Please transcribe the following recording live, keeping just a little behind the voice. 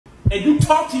And you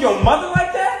talk to your mother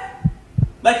like that?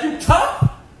 Like you tough?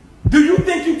 Do you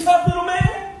think you tough, little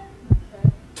man?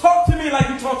 Talk to me like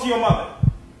you talk to your mother.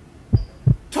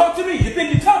 Talk to me. You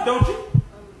think you tough, don't you?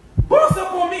 Boss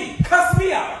up on me. Cuss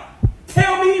me out.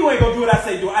 Tell me you ain't gonna do what I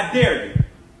say do. I dare you.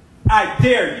 I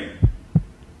dare you.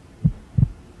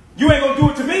 You ain't gonna do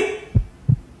it to me?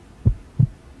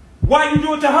 Why you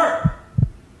do it to her?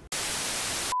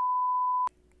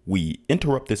 We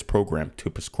interrupt this program to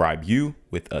prescribe you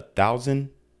with 1,000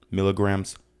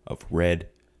 milligrams of red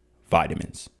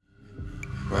vitamins.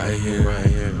 Right here, right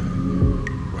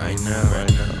now,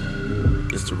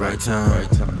 it's the right time,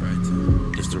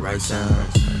 it's the right sound,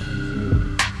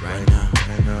 right now,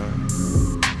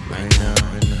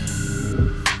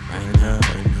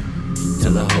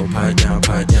 till the whole pipe down,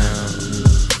 pipe down,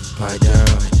 pipe down,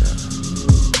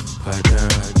 pipe down,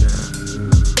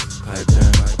 pipe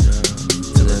down,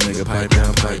 till the nigga pipe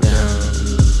down, pipe down,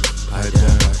 pipe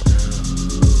down,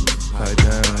 pipe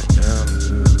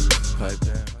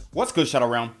down. What's good, Shadow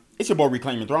Realm? It's your boy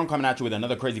Reclaim Your Throne coming at you with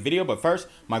another crazy video. But first,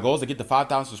 my goal is to get to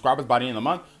 5,000 subscribers by the end of the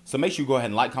month. So make sure you go ahead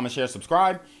and like, comment, share,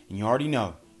 subscribe. And you already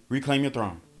know, Reclaim Your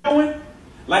Throne.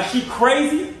 Like she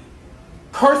crazy?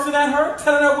 Cursing at her?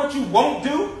 Telling her what you won't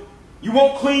do? You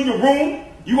won't clean your room?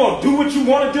 You won't do what you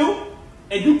want to do?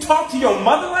 And you talk to your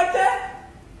mother like that?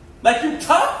 Like you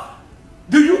tough?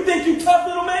 Do you think you tough,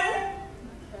 little man?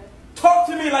 Talk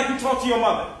to me like you talk to your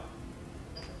mother.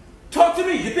 Talk to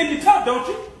me. You think you tough, don't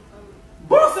you?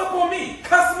 Boss up on me.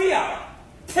 Cuss me out.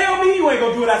 Tell me you ain't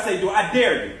gonna do what I say do. I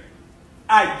dare you.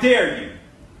 I dare you.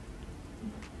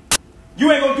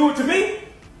 You ain't gonna do it to me?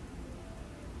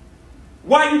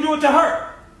 Why you do it to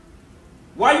her?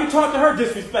 Why you talk to her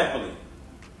disrespectfully?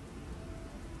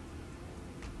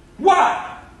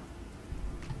 Why?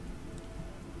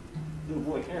 Little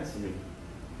boy, answer me.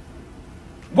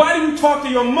 Why do you talk to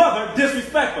your mother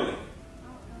disrespectfully?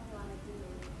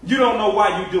 You don't know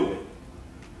why you do it.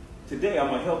 Today I'm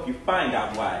going to help you find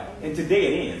out why. And today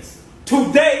it ends.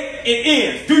 Today it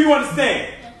ends. Do you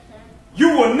understand? You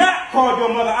will not call your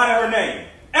mother out of her name.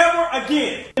 Ever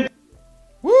again.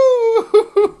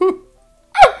 Woo!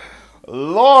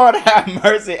 Lord have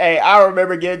mercy. Hey, I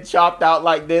remember getting chopped out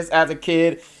like this as a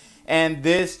kid. And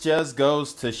this just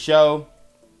goes to show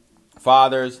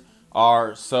fathers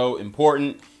are so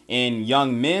important in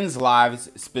young men's lives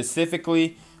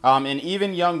specifically. And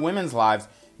even young women's lives,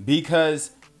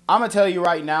 because I'm going to tell you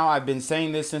right now, I've been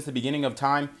saying this since the beginning of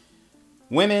time.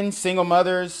 Women, single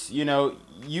mothers, you know,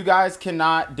 you guys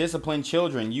cannot discipline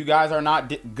children. You guys are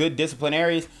not good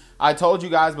disciplinarians. I told you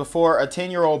guys before, a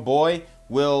 10-year-old boy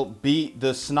will beat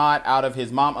the snot out of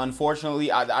his mom.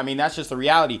 Unfortunately, I mean, that's just the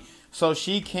reality. So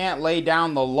she can't lay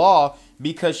down the law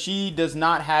because she does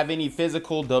not have any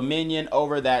physical dominion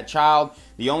over that child.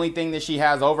 The only thing that she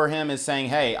has over him is saying,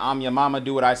 hey, I'm your mama,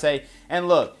 do what I say. And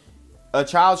look, a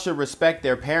child should respect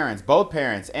their parents, both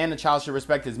parents, and the child should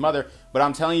respect his mother. But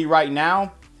I'm telling you right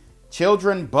now,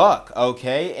 children buck,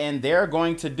 okay? And they're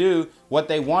going to do what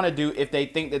they want to do if they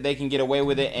think that they can get away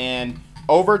with it. And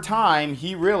over time,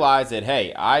 he realized that,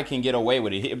 hey, I can get away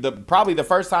with it. Probably the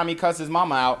first time he cussed his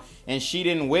mama out and she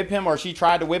didn't whip him, or she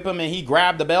tried to whip him and he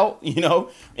grabbed the belt, you know,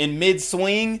 in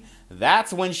mid-swing.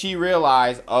 That's when she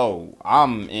realized, oh,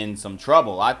 I'm in some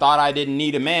trouble. I thought I didn't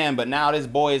need a man, but now this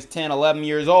boy is 10, 11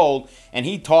 years old and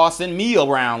he tossing me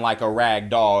around like a rag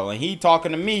doll. And he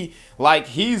talking to me like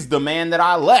he's the man that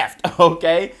I left,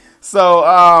 okay?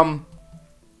 So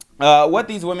what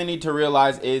these women need to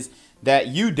realize is that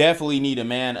you definitely need a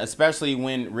man, especially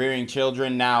when rearing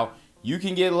children. Now, you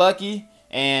can get lucky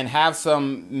and have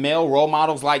some male role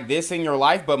models like this in your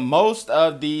life, but most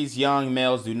of these young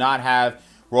males do not have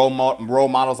role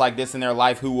models like this in their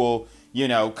life who will, you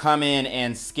know, come in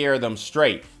and scare them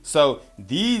straight. So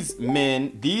these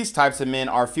men, these types of men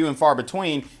are few and far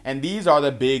between, and these are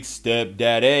the big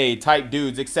stepdaddy type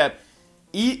dudes, except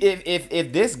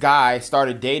if this guy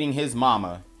started dating his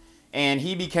mama and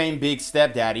he became big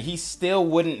stepdaddy, he still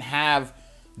wouldn't have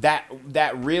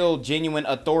that real genuine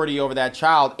authority over that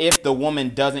child if the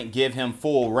woman doesn't give him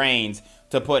full reins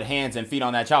to put hands and feet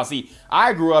on that child. See,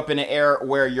 I grew up in an era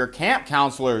where your camp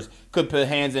counselors could put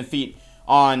hands and feet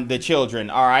on the children.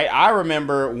 All right. I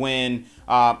remember when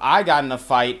I got in a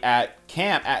fight at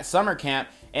summer camp,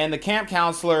 and the camp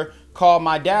counselor called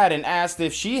my dad and asked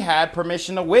if she had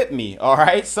permission to whip me. All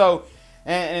right. So,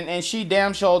 and she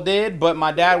damn sure did, but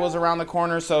my dad was around the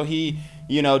corner, so he,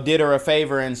 you know, did her a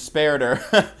favor and spared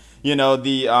her, you know,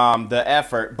 the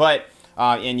effort. But,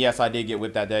 and yes, I did get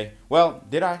whipped that day. Well,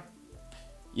 did I?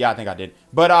 Yeah, I think I did.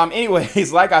 But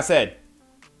anyways, like I said,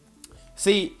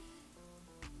 see,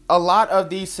 a lot of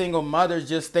these single mothers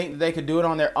just think that they could do it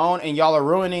on their own, and y'all are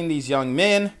ruining these young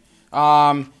men.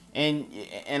 And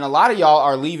a lot of y'all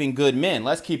are leaving good men.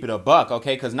 Let's keep it a buck,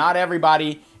 okay? Because not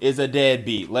everybody is a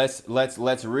deadbeat.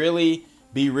 Let's really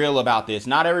be real about this.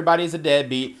 Not everybody's a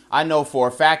deadbeat. I know for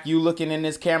a fact, you looking in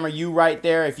this camera, you right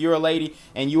there, if you're a lady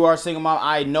and you are a single mom,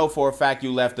 I know for a fact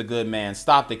you left a good man.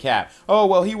 Stop the cap. Oh,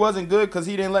 well, he wasn't good because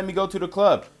he didn't let me go to the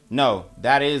club. No,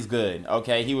 that is good,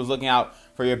 okay? He was looking out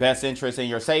for your best interest and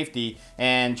your safety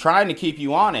and trying to keep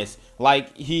you honest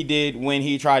like he did when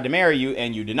he tried to marry you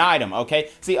and you denied him, okay?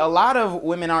 See, a lot of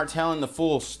women aren't telling the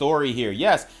full story here.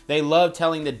 Yes, they love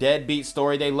telling the deadbeat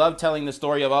story. They love telling the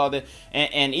story of all the,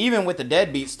 and even with the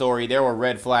deadbeat story, there were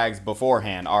red flags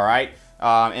beforehand, all right?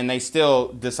 And they still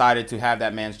decided to have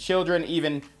that man's children,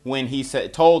 even when he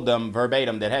told them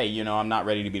verbatim that, hey, you know, I'm not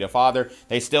ready to be the father.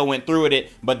 They still went through with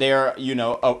it, but they're, you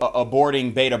know,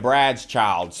 aborting Beta Brad's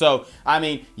child. So, I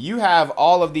mean, you have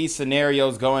all of these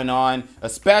scenarios going on,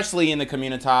 especially in the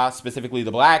community, specifically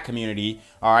the black community.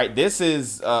 All right, this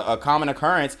is a common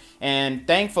occurrence, and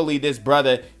thankfully this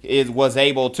brother was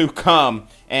able to come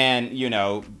and, you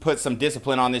know, put some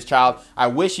discipline on this child. I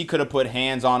wish he could have put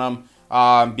hands on him.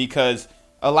 Because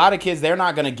a lot of kids, they're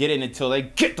not going to get it until they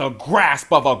get the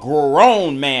grasp of a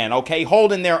grown man, okay,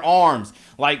 holding their arms,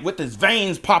 like with his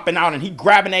veins popping out and he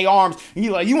grabbing their arms. And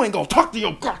he's like, you ain't going to talk to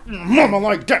your goddamn mama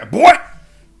like that, boy.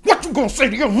 What you going to say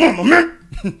to your mama, man?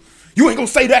 You ain't going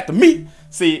to say that to me.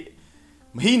 See,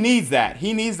 he needs that.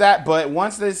 He needs that. But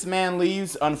once this man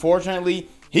leaves, unfortunately,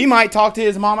 he might talk to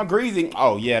his mama greasy.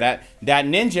 Oh, yeah, that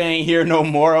ninja ain't here no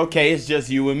more. Okay, it's just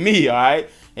you and me, all right?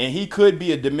 And he could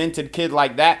be a demented kid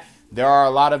like that. There are a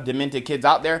lot of demented kids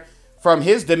out there. From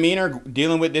his demeanor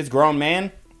dealing with this grown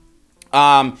man,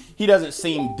 he doesn't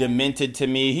seem demented to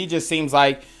me. He just seems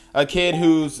like a kid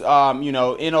who's, you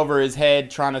know, in over his head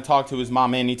trying to talk to his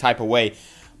mom any type of way.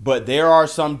 But there are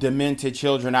some demented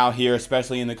children out here,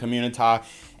 especially in the community,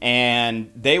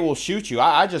 and they will shoot you.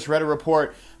 I just read a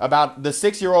report about the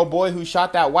 6-year-old boy who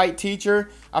shot that white teacher.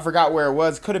 I forgot where it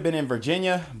was. Could have been in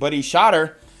Virginia, but he shot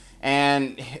her.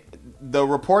 And the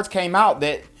reports came out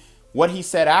that what he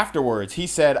said afterwards, he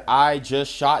said, I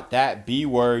just shot that B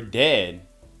word dead.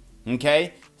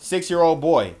 Okay? 6-year-old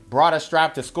boy brought a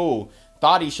strap to school,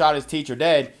 thought he shot his teacher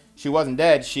dead. She wasn't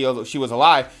dead. She was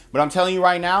alive. But I'm telling you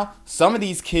right now, some of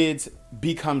these kids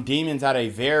become demons at a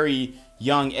very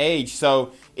young age.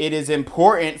 So it is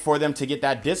important for them to get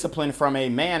that discipline from a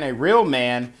man, a real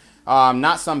man,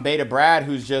 not some Beta Brad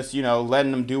who's just, you know,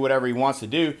 letting them do whatever he wants to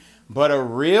do. But a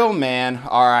real man,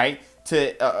 all right,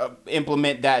 to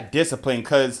implement that discipline,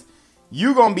 because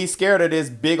you're going to be scared of this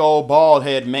big old bald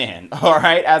head man, all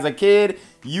right? As a kid,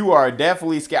 you are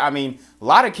definitely scared. I mean, a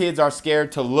lot of kids are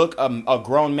scared to look a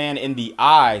grown man in the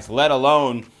eyes, let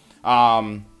alone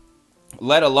to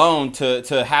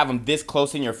have him this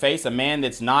close in your face, a man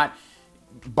that's not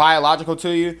biological to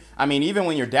you. I mean, even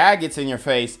when your dad gets in your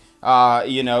face,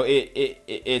 you know,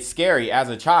 it's scary as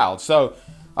a child. So,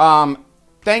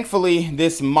 thankfully,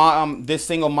 this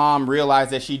single mom realized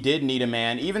that she did need a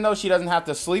man. Even though she doesn't have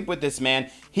to sleep with this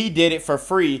man, he did it for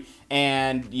free.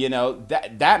 And, you know,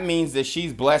 that means that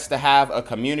she's blessed to have a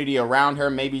community around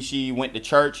her. Maybe she went to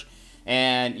church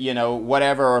and, you know,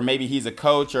 whatever, or maybe he's a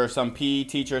coach or some PE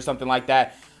teacher or something like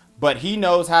that. But he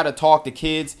knows how to talk to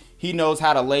kids. He knows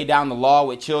how to lay down the law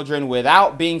with children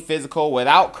without being physical,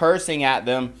 without cursing at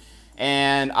them.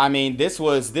 And, I mean, this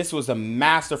was a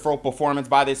masterful performance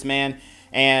by this man.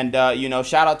 And, you know,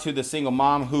 shout out to the single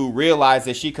mom who realized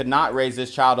that she could not raise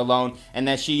this child alone and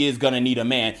that she is going to need a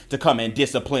man to come and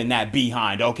discipline that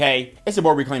behind, okay? It's your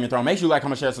boy, Reclaim Your Throne. Make sure you like,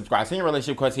 comment, share, subscribe. Send your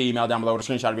relationship request to email down below with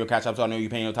a screenshot of your CashApp so I know you're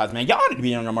paying your tithes, man. Y'all need to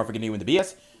be on your motherfucking knee with the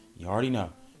BS. You already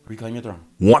know. Reclaim Your Throne.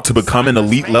 Want to become an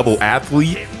elite level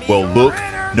athlete? Well, look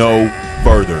no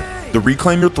further. The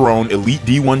Reclaim Your Throne Elite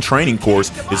D1 training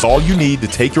course is all you need to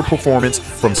take your performance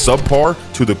from subpar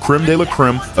to the creme de la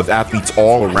creme of athletes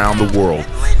all around the world.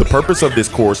 The purpose of this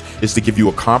course is to give you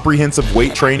a comprehensive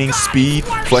weight training, speed,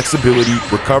 flexibility,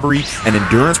 recovery, and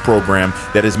endurance program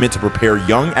that is meant to prepare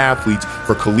young athletes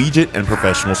for collegiate and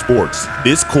professional sports.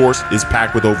 This course is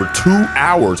packed with over 2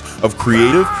 hours of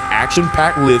creative,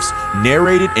 action-packed lifts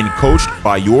narrated and coached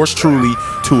by yours truly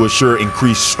to assure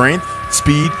increased strength,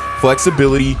 speed,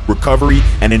 flexibility, recovery,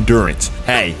 and endurance.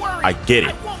 Hey, I get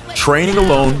it. Training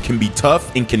alone can be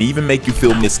tough and can even make you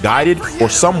feel misguided or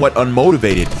somewhat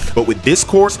unmotivated. But with this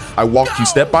course, I walk you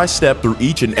step by step through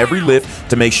each and every lift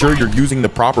to make sure you're using the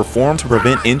proper form to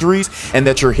prevent injuries and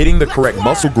that you're hitting the correct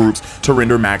muscle groups to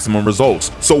render maximum results.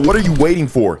 So what are you waiting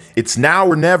for? It's now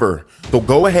or never. So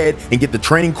go ahead and get the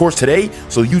training course today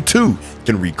so you too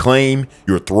can reclaim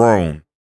your throne.